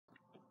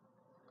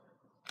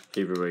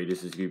Hey everybody,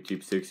 this is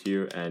GoopTube6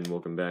 here, and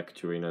welcome back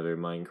to another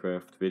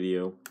Minecraft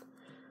video.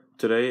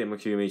 Today, I'm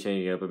actually going to be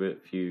changing it up a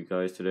bit for you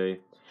guys today.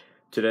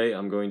 Today,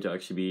 I'm going to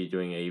actually be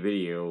doing a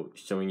video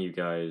showing you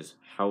guys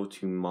how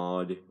to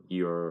mod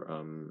your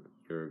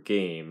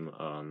game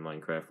on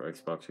Minecraft for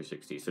Xbox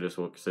 360. So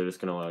this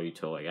can allow you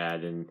to like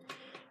add in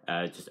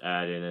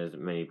as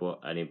many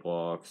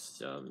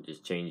blocks,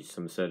 just change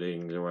some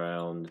settings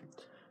around.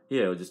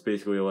 Yeah, it'll just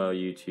basically allow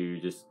you to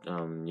just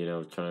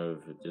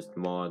just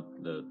mod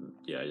the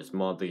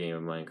game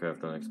of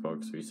Minecraft on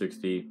Xbox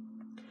 360.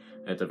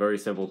 And it's a very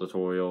simple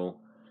tutorial,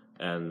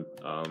 and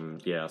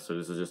so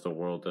this is just the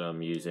world that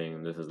I'm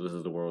using. This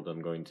is the world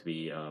I'm going to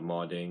be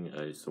modding.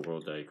 It's the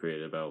world that I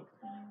created about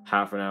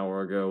half an hour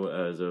ago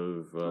as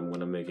of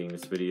when I'm making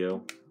this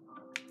video.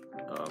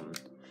 I'm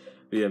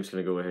just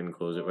gonna go ahead and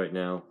close it right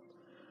now.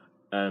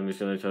 I'm just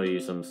gonna tell you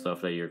some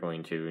stuff that you're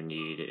going to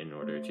need in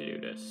order to do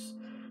this.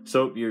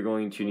 So obviously you're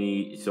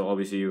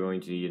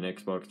going to need an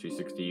Xbox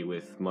 360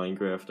 with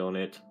Minecraft on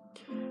it.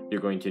 You're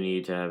going to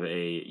need to have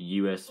a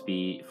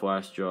USB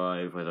flash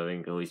drive with I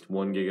think at least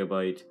 1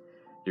 GB.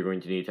 You're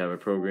going to need to have a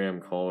program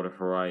called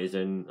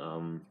Horizon,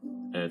 and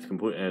it's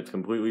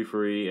completely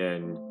free,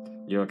 and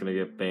you're not going to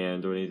get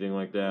banned or anything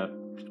like that.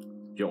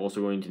 You're also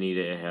going to need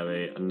to have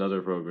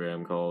another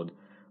program called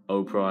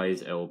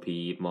Oprise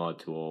LP Mod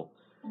Tool.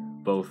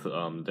 There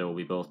will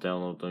be both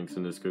download links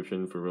in the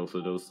description for both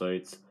of those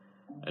sites.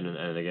 And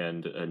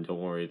don't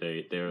worry,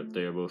 they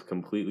are both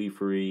completely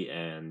free,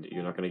 and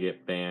you're not gonna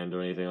get banned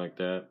or anything like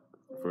that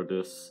for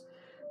this.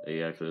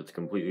 It's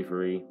completely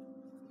free.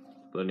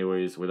 But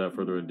anyways, without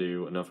further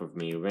ado, enough of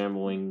me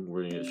rambling.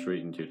 We're gonna get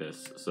straight into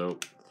this. So,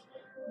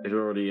 if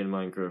you're already in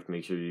Minecraft,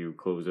 make sure you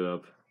close it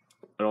up.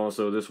 And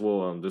also, this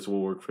will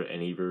work for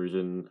any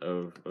version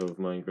of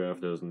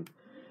Minecraft.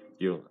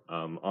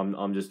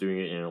 I'm just doing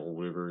it in an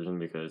older version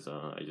because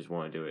I just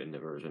want to do it in the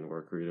version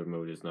where creative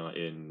mode is not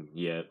in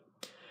yet.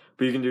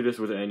 But you can do this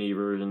with any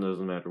version,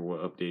 doesn't matter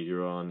what update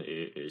you're on,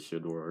 it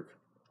should work.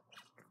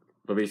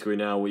 But basically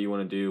now what you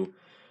want to do,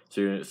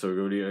 so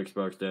go to your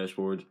Xbox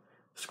dashboard,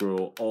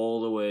 scroll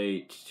all the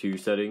way to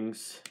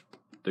settings,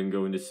 then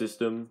go into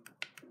system,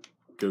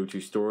 go to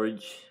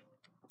storage,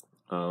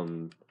 go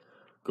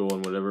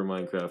on whatever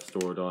Minecraft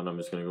stored on. I'm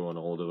just going to go on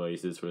all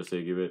devices for the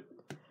sake of it.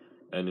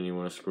 And then you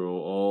want to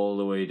scroll all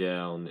the way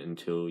down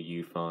until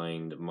you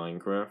find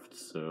Minecraft,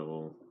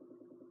 so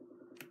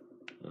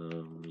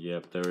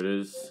yep, there it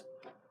is.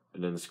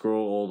 And then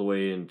scroll all the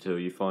way until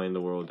you find the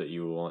world that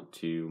you want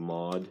to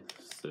mod.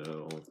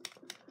 So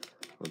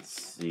let's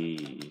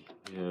see.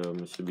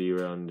 It should be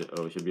around.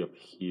 Oh, it should be up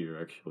here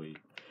actually.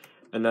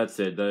 And that's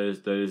it. That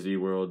is the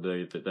world.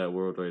 That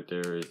world right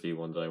there is the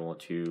one that I want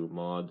to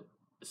mod.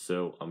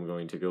 So I'm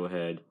going to go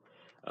ahead.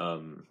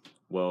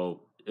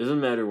 Well, it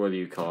doesn't matter whether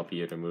you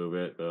copy it or move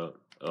it, but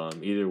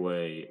either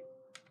way,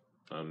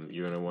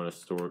 you're gonna want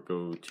to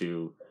go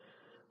to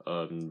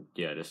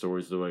the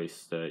storage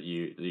device that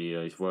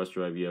the flash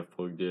drive you have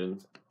plugged in.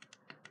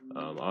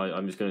 I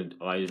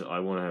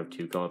want to have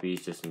 2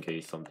 copies just in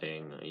case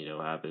something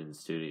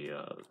happens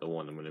to the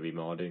one I'm gonna be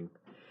modding.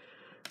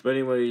 But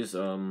anyways,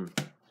 you're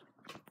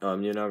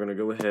now gonna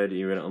go ahead.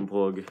 You're gonna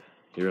unplug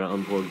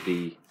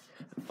the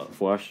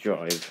flash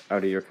drive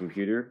out of your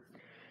computer.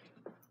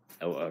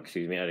 Out of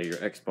your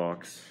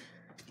Xbox,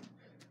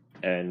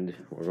 and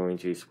we're going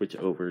to switch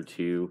over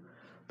to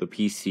the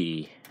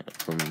PC.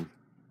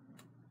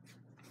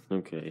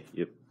 Okay,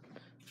 yep.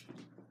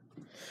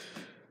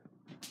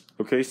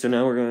 Okay, so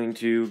now we're going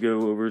to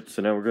go over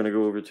to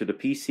the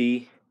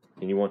PC,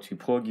 and you want to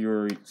plug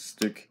your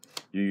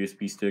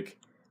USB stick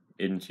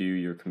into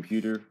your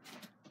computer,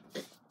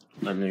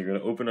 and then you're gonna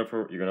open up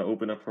Horizon.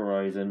 Open up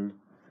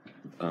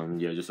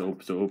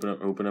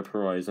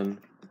Horizon.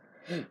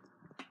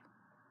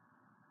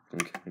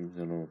 Okay,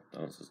 then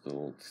that's just the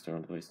old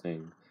start device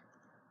thing.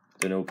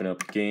 Then open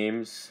up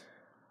games,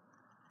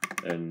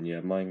 and yeah,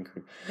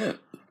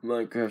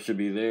 Minecraft should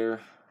be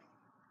there.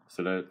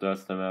 So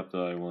that's the map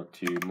that I want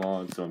to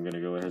mod. So I'm gonna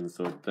go ahead and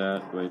select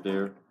that right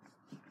there.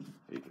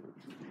 I'm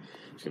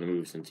just gonna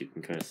move since you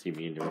can kind of see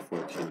me in the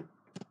reflection.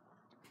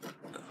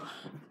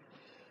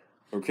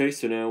 Okay,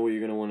 so now what you're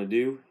gonna want to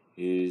do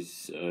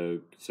is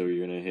so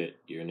you're gonna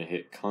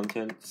hit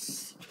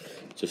contents.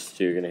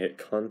 You're gonna hit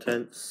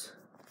contents.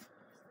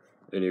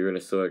 And you're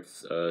gonna select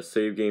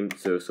save game.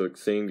 So select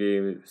save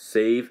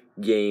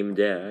game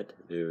dat.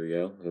 There we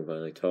go. I can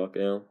finally talk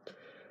now.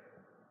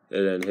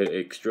 And then hit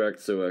extract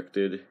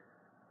selected.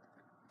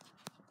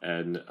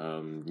 And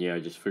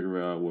just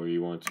figure out where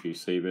you want to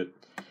save it.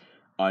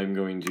 I'm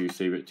going to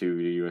save it to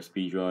the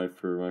USB drive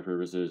for my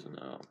purposes. And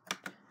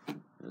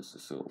that's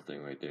this little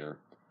thing right there.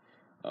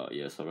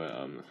 Yes,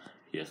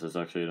 that's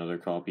actually another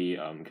copy.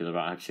 Because I'm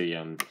actually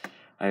I'm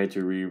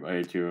actually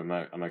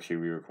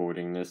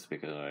re-recording this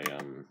because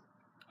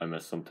I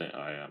missed something.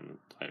 I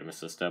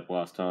missed a step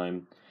last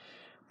time.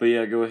 But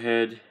yeah, go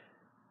ahead,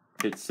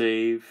 hit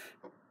save,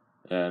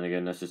 and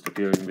again that's just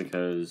appearing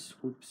because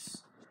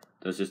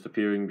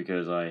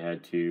I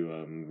had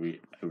to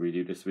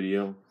redo this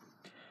video.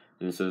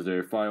 And it says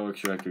their file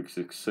extracted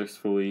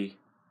successfully.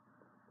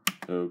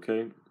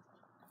 Okay.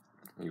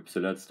 Yep, so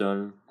that's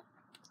done.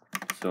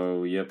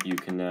 So yep, you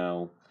can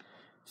now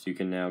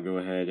go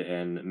ahead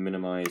and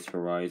minimize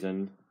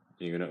horizon.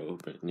 You're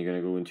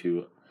gonna go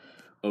into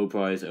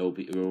Oprise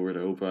LP, go over to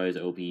Oprise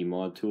LPE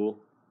mod tool.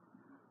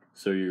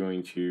 So you're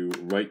going to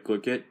right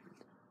click it.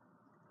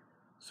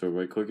 So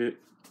right click it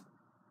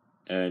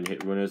and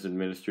hit run as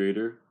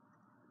administrator.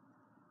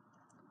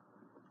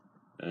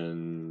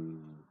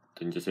 And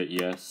then just hit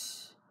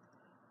yes.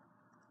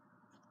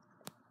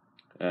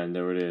 And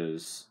there it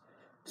is.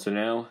 So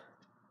now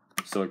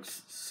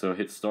so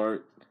hit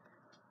start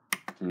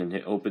and then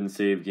hit open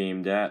save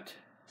game dat.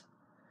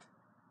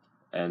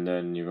 And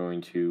then you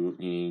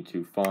need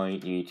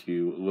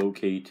to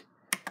locate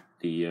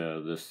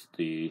the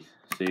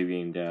save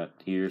game dat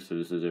here. So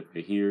this is it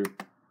right here,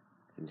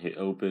 and hit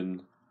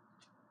open.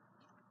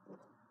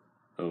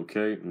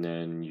 Okay, and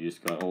then you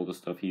just got all the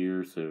stuff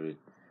here. So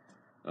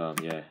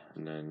yeah,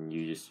 and then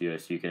you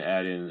can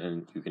add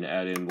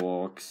in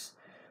blocks,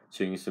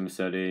 change some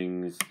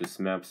settings. This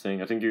maps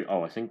thing, I think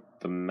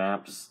the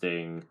maps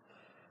thing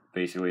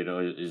basically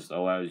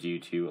allows you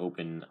to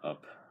open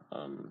up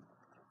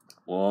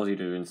allows you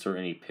to insert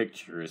any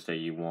pictures that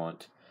you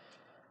want,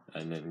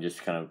 and then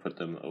just kind of put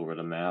them over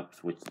the map,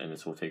 and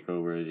this will take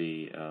over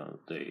the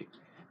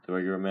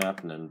regular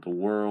map, and then the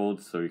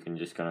world, so you can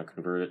just kind of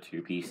convert it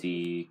to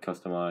PC,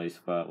 customized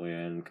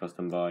flatland,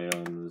 custom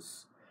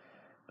biomes.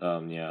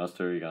 Yeah,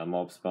 also you got a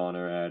mob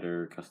spawner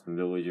adder, custom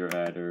villager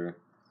adder.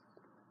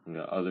 We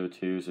got other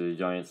two, so the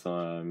giant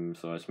slime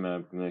 /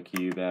 magma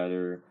cube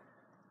adder.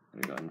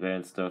 We got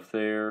advanced stuff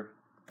there.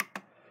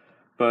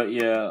 But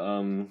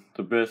yeah,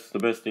 the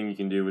best thing you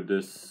can do with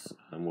this,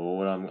 well,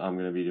 what I'm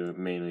gonna be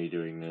mainly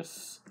doing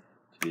this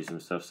to do some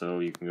stuff. So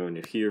you can go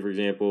into here, for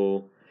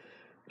example,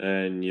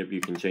 and yep,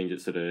 you can change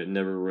it so that it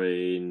never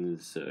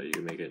rains. You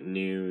can make it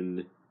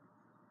noon.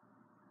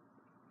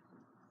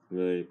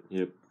 Right.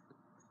 Yep.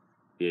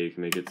 Yeah, you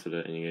can make it so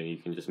that, and again, you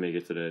can just make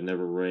it so that it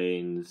never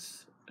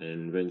rains.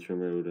 And adventure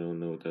mode, I don't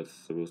know what that's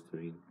supposed to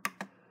mean.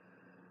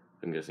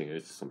 I'm guessing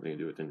it's something to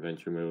do with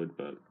adventure mode,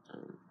 but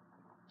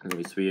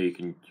anyway, so yeah, you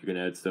can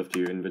add stuff to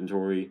your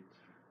inventory,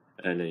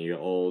 and then you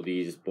got all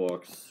these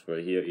blocks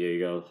right here. Yeah, you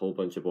got a whole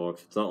bunch of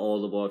blocks. It's not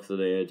all the blocks that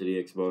they add to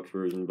the Xbox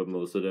version, but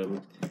most of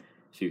them. So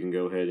you can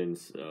go ahead and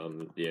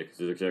yeah,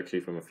 because it's actually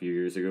from a few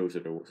years ago,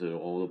 so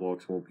all the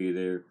blocks won't be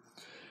there.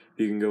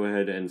 You can go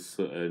ahead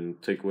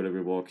and take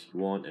whatever blocks you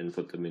want and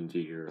put them into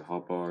your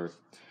hotbar.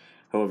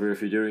 However,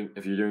 if you're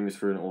doing this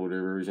for an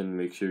older version,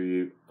 make sure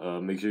you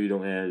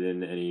don't add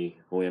in any.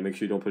 Well, yeah, make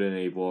sure you don't put in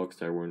any blocks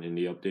that weren't in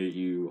the update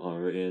you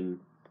are in,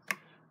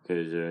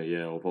 because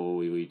yeah, it'll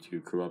probably lead to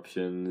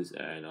corruptions,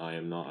 and I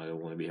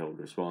don't want to be held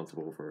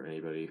responsible for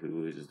anybody who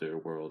loses their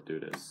world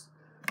due to this.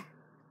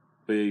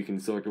 But yeah, you can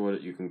select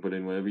you can put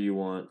in whatever you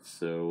want.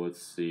 So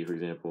let's see, for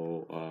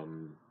example,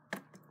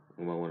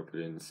 I might want to put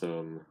in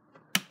some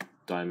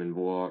diamond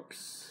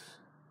blocks.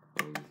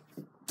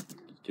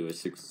 Do a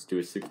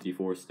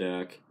 64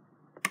 stack,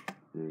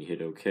 and you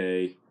hit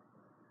OK.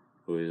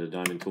 There's a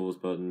diamond tools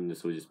button.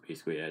 This will just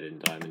basically add in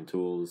diamond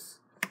tools.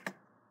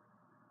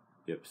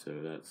 Yep,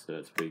 so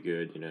that's pretty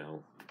good, you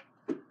know.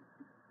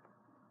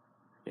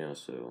 Yeah,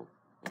 so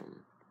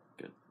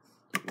good.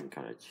 You can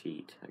kind of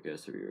cheat, I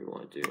guess, if you really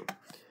want to.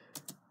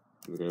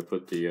 We're gonna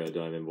put the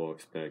diamond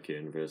blocks back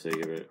in for the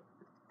sake of it,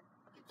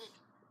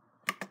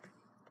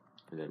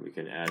 and then we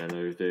can add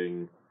another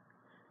thing.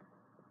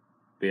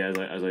 But yeah,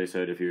 as I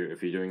said, if you're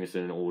doing this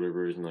in an older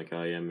version like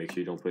I am, make sure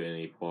you don't put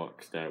any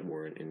blocks that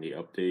weren't in the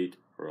update,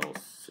 or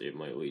else it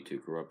might lead to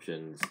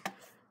corruptions.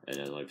 And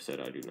as I've said,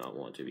 I do not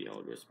want to be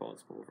held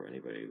responsible for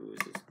anybody who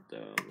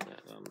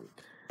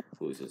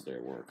loses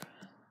their work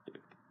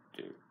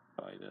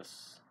by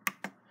this.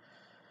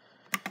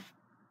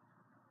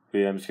 But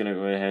yeah, I'm just gonna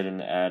go ahead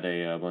and add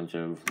a bunch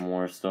of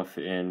more stuff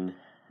in.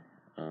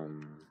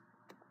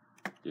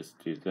 Just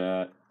do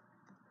that.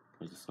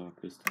 Where's the saw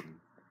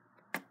piston?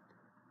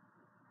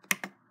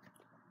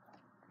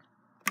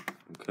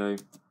 Okay.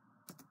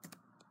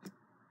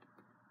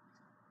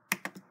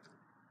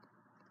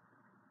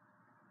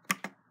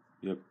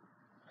 Yep.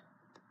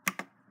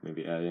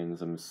 Maybe add in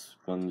some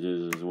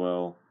sponges as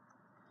well.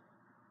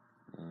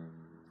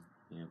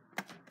 Yep.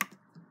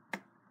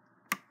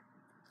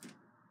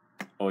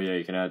 Oh yeah,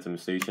 you can add some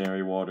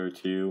stationary water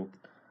too.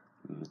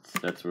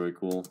 That's really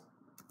cool.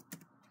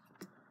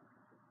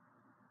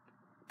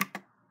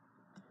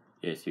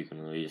 Yes, you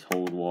can really just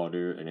hold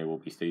water and it will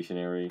be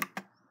stationary.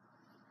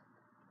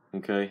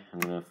 Okay, I'm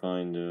gonna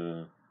find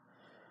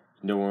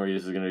don't worry,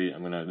 this is gonna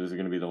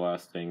be the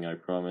last thing, I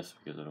promise,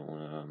 because I don't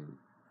wanna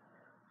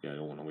I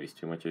don't wanna waste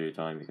too much of your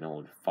time. You can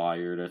hold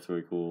fire, that's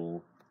really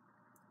cool.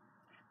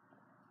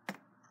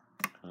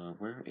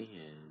 Where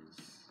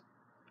is,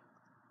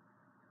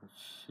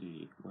 let's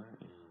see, where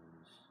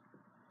is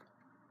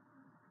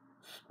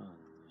sponge?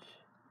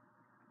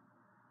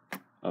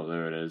 Oh,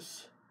 there it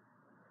is.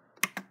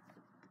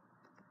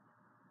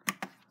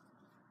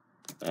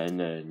 And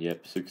then,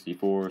 yep,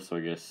 64, so I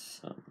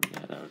guess,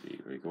 yeah, that would be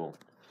really cool.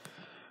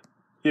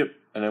 Yep,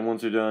 and then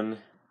once you're done,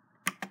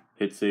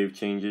 hit save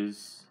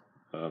changes,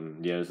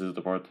 Yeah, this is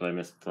the part that I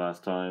missed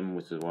last time,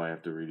 which is why I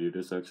have to redo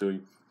this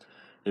actually.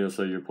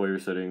 So your player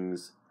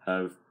settings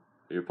have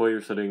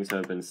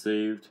been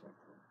saved,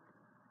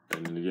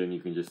 and then again you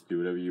can just do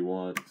whatever you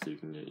want. So you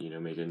can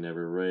make it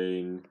never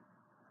rain.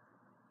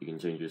 You can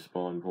change your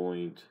spawn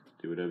point,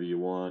 do whatever you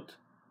want,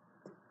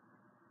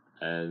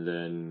 and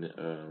then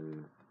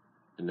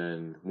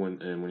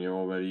when you're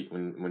all ready,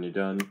 when you're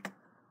done,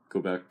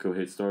 go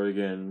hit start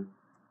again,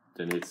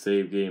 then hit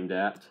save game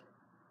dat.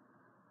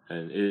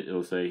 And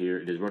it'll say here,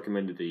 it is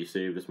recommended that you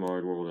save this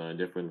modded world on a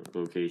different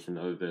location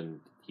other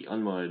than the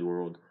unmodded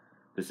world.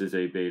 This is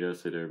a beta,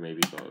 so there may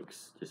be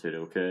bugs. Just hit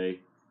OK.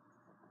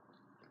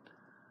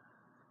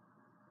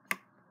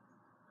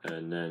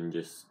 And then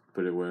just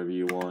put it wherever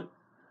you want.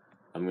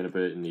 I'm going to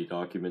put it in the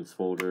documents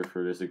folder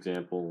for this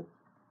example.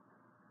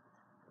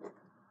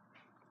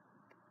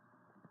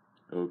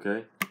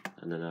 OK.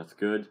 And then that's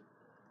good.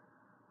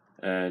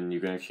 And you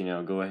can actually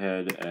now go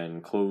ahead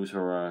and close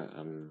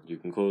you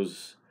can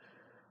close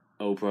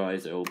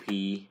Oprise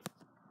LP,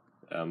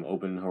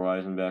 open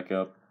Horizon back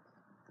up,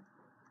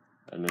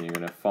 and then you're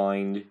gonna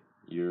find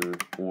your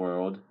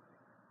world.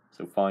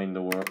 So find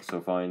the world.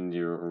 So find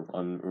your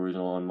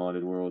original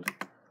unmodded world.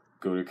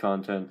 Go to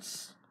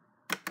Contents,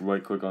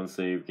 right click on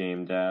Save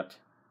Game Dat,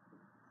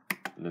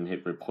 and then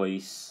hit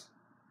Replace.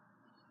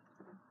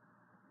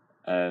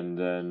 And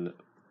then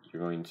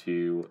you're going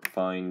to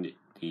find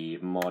the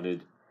modded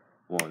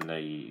one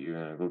that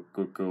you're gonna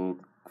go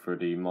for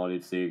the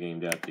modded save game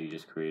that you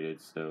just created.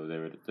 So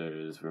there it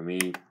is for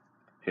me.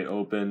 Hit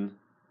open,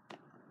 and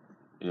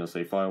you'll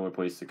say file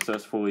replaced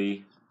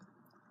successfully.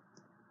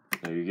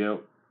 There you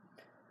go.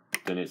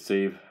 Then hit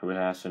save,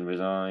 rehash, and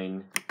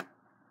resign,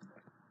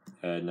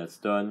 and that's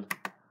done.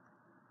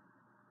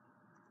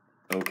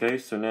 Okay,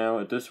 so now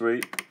at this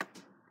rate,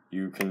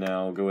 you can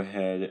now go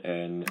ahead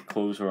and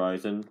close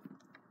Horizon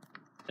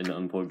and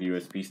unplug the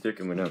USB stick,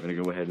 and we're now going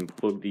to go ahead and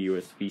plug the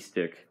USB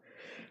stick.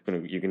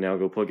 You can now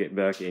go plug it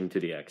back into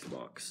the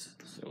Xbox.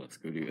 So let's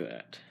go do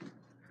that.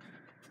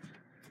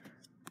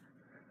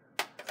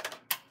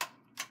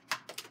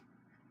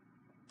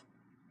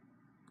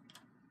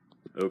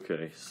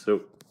 Okay,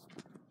 so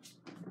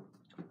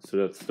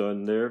that's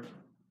done there.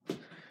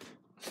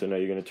 So now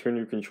you're going to turn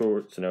your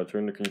controller. So now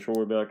turn the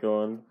controller back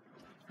on.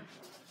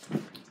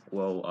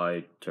 Well,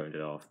 I turned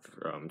it off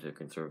to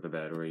conserve the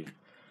battery.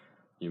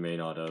 You may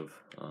not have.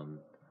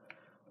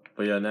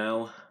 But yeah,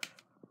 now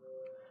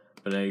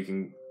you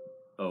can.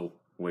 Oh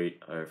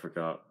wait, I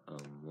forgot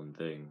one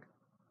thing.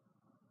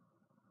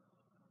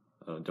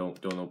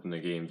 Don't open the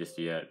game just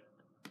yet.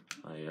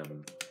 I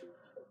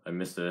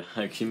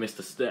actually missed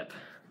a step.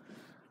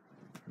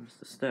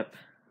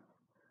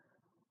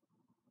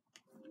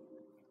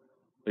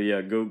 But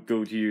yeah,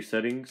 go to your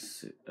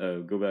settings.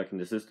 Go back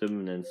into system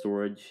and then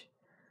storage.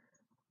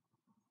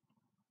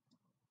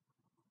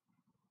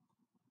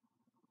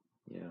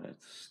 Yeah,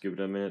 let's give it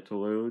a minute to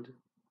load.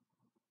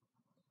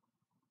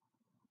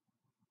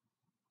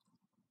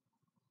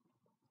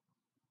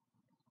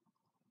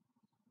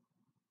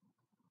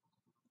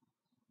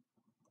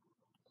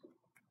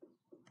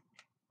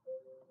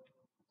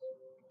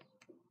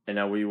 And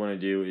now what you want to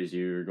do is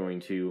you're going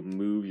to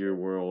move your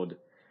world.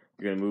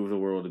 You're going to move the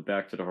world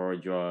back to the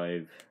hard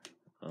drive.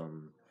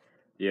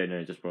 Yeah, and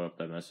I just brought up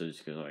that message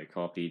because I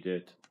copied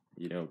it,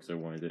 because I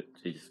wanted it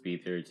to just be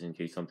there just in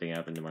case something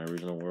happened to my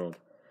original world.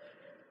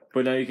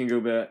 But now you can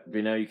go back.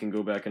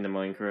 Into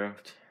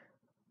Minecraft.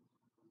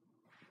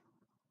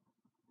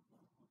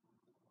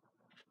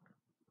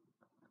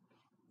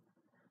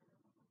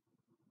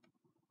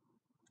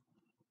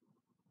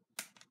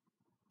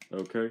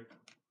 Okay.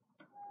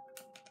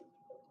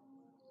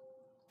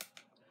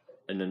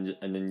 And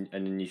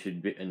then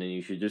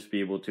you should just be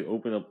able to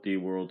open up the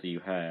world that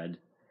you had.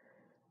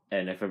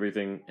 And if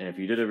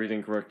you did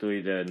everything correctly,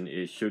 then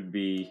it should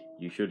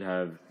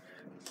have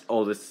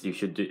all this. It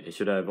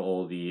should have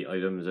all the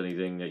items,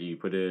 anything that you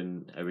put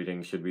in,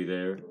 everything should be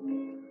there.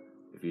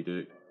 If you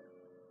did.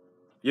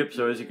 Yep.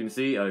 So as you can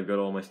see, I've got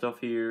all my stuff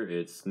here.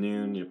 It's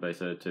noon. Yep, I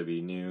set it to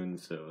be noon,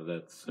 so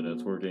that's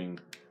working.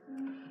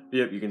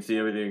 Yep, you can see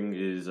everything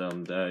is that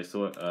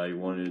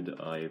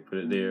I put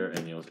it there,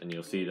 and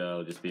you'll see that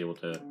I'll just be able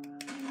to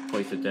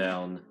place it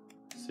down.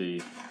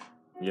 See,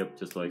 yep,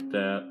 just like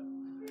that.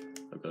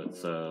 I've got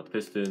a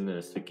piston and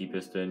a sticky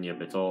piston.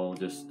 Yep, it's all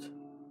just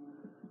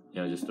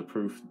a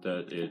proof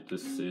that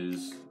this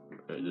is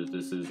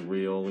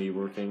really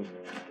working.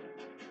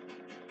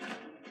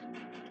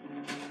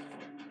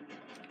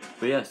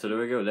 But yeah, so there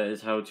we go. That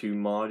is how to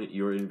mod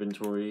your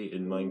inventory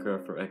in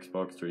Minecraft for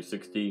Xbox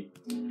 360.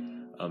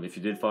 If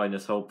you did find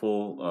this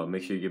helpful,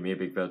 make sure you give me a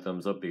big fat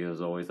thumbs up, because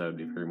as always, that would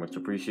be very much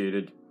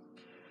appreciated.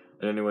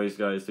 And anyways,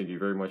 guys, thank you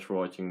very much for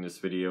watching this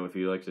video. If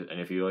you like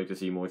to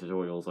see more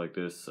tutorials like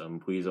this,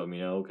 please let me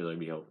know, because I'd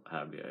be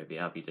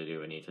happy to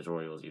do any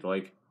tutorials you'd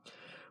like.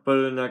 But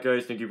other than that,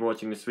 guys, thank you for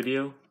watching this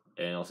video,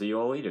 and I'll see you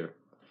all later.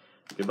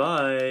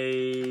 Goodbye.